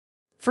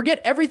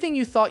Forget everything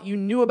you thought you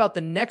knew about the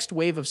next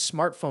wave of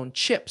smartphone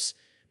chips,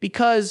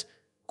 because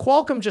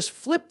Qualcomm just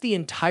flipped the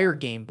entire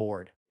game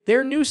board.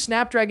 Their new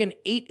Snapdragon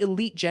 8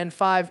 Elite Gen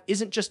 5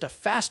 isn't just a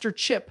faster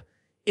chip,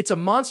 it's a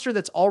monster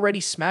that's already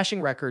smashing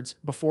records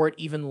before it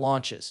even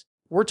launches.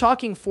 We're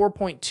talking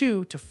 4.2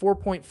 to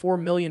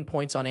 4.4 million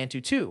points on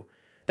Antutu.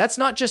 That's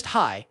not just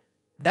high,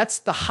 that's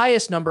the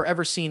highest number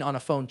ever seen on a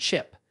phone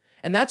chip.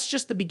 And that's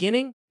just the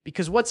beginning,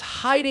 because what's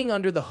hiding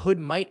under the hood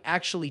might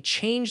actually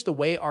change the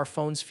way our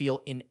phones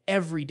feel in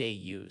everyday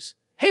use.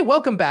 Hey,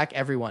 welcome back,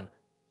 everyone.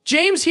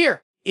 James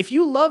here. If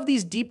you love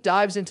these deep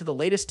dives into the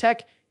latest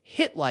tech,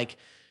 hit like,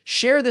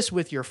 share this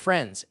with your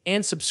friends,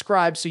 and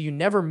subscribe so you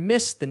never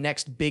miss the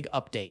next big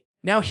update.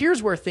 Now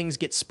here's where things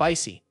get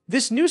spicy.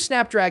 This new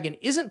Snapdragon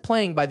isn't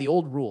playing by the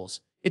old rules.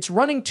 It's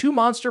running 2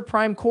 Monster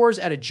Prime cores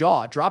at a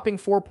jaw, dropping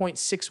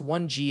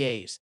 4.61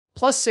 GAs,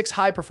 plus 6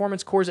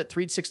 high-performance cores at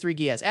 363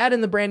 GHz. Add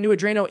in the brand new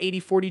Adreno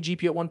 8040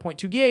 GPU at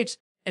 1.2 GHz,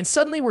 and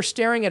suddenly we're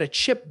staring at a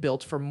chip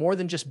built for more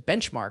than just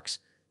benchmarks.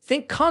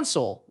 Think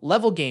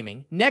console-level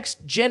gaming,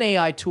 next-gen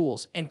AI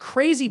tools, and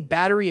crazy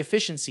battery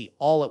efficiency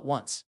all at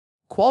once.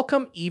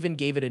 Qualcomm even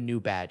gave it a new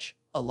badge,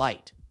 a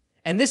light.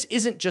 And this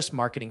isn't just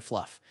marketing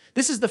fluff.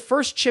 This is the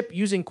first chip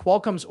using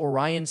Qualcomm's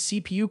Orion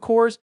CPU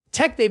cores,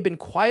 tech they've been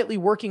quietly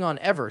working on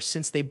ever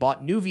since they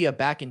bought Nuvia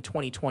back in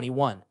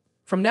 2021.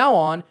 From now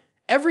on,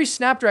 every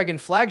Snapdragon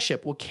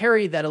flagship will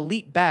carry that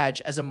elite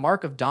badge as a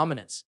mark of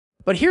dominance.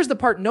 But here's the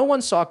part no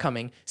one saw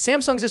coming.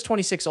 Samsung's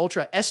S26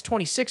 Ultra,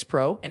 S26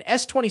 Pro, and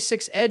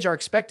S26 Edge are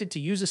expected to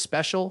use a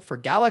special for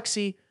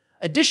Galaxy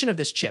edition of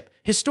this chip.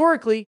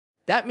 Historically,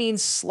 that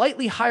means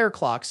slightly higher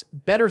clocks,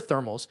 better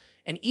thermals,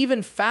 and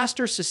even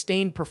faster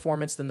sustained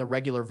performance than the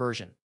regular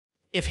version.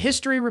 If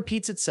history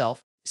repeats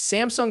itself,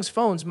 Samsung's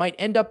phones might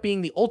end up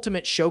being the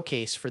ultimate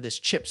showcase for this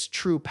chip's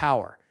true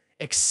power.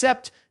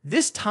 Except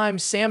this time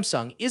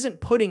Samsung isn't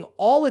putting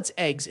all its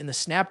eggs in the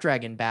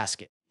Snapdragon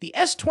basket. The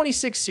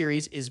S26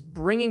 series is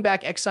bringing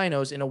back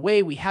Exynos in a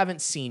way we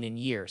haven't seen in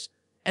years.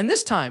 And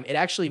this time, it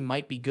actually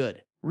might be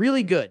good.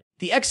 Really good.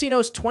 The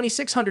Exynos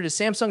 2600 is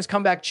Samsung's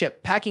comeback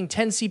chip, packing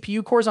 10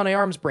 CPU cores on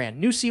ARM's brand,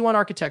 new C1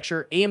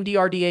 architecture, AMD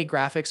RDA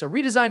graphics, a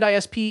redesigned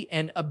ISP,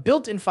 and a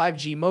built-in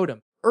 5G modem.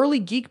 Early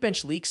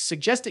Geekbench leaks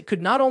suggest it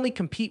could not only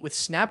compete with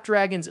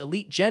Snapdragon's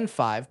Elite Gen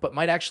 5, but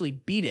might actually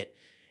beat it,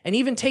 and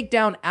even take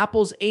down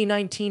Apple's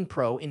A19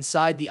 Pro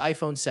inside the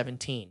iPhone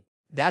 17.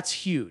 That's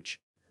huge.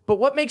 But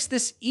what makes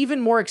this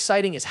even more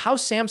exciting is how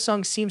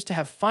Samsung seems to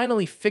have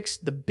finally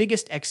fixed the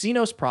biggest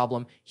Exynos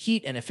problem,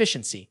 heat and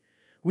efficiency.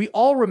 We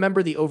all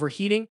remember the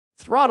overheating,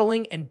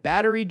 throttling, and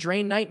battery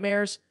drain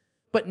nightmares,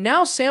 but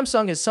now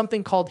Samsung has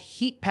something called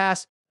Heat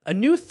Pass, a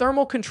new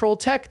thermal control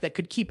tech that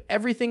could keep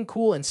everything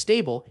cool and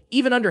stable,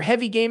 even under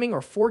heavy gaming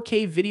or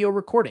 4K video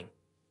recording.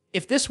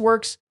 If this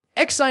works,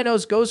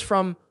 Exynos goes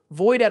from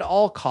void at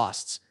all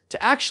costs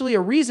to actually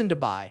a reason to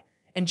buy,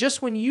 and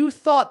just when you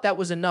thought that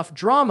was enough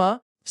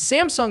drama,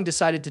 Samsung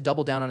decided to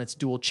double down on its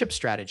dual chip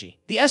strategy.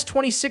 The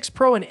S26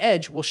 Pro and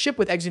Edge will ship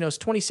with Exynos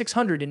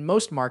 2600 in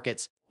most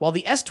markets, while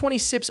the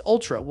S26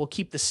 Ultra will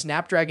keep the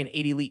Snapdragon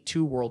 8 Elite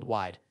 2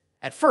 worldwide.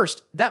 At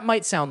first, that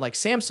might sound like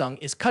Samsung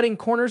is cutting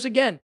corners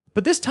again,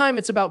 but this time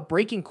it's about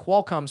breaking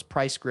Qualcomm's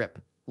price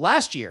grip.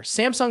 Last year,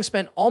 Samsung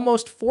spent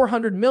almost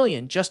 $400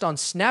 million just on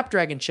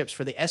Snapdragon chips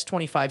for the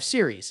S25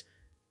 series.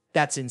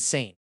 That's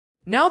insane.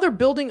 Now they're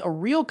building a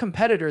real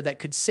competitor that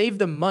could save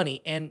them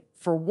money and,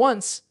 for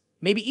once,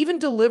 maybe even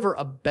deliver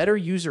a better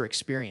user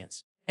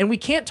experience. And we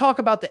can't talk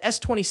about the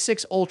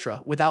S26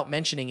 Ultra without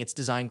mentioning its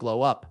design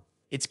glow up.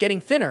 It's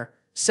getting thinner,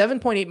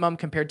 7.8 mm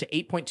compared to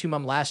 8.2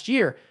 mm last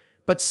year,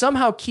 but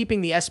somehow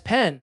keeping the S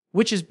Pen,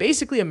 which is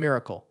basically a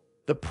miracle.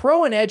 The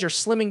Pro and Edge are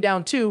slimming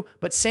down too,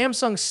 but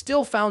Samsung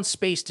still found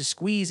space to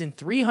squeeze in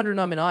 300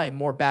 mAh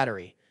more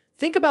battery.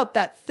 Think about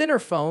that: thinner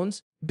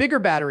phones, bigger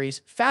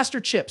batteries, faster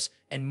chips,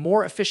 and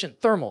more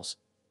efficient thermals.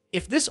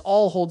 If this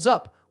all holds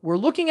up, we're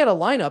looking at a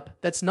lineup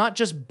that's not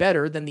just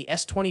better than the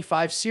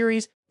S25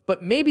 series,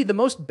 but maybe the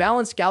most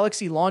balanced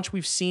Galaxy launch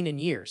we've seen in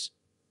years.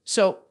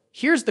 So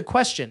here's the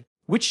question: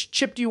 which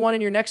chip do you want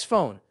in your next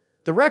phone?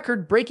 The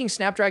record-breaking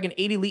Snapdragon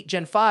 8 Elite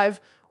Gen 5,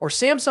 or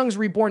Samsung's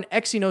reborn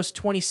Exynos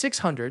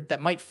 2600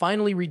 that might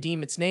finally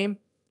redeem its name?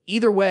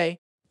 Either way,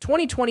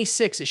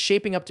 2026 is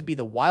shaping up to be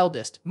the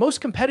wildest, most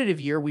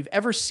competitive year we've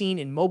ever seen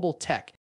in mobile tech,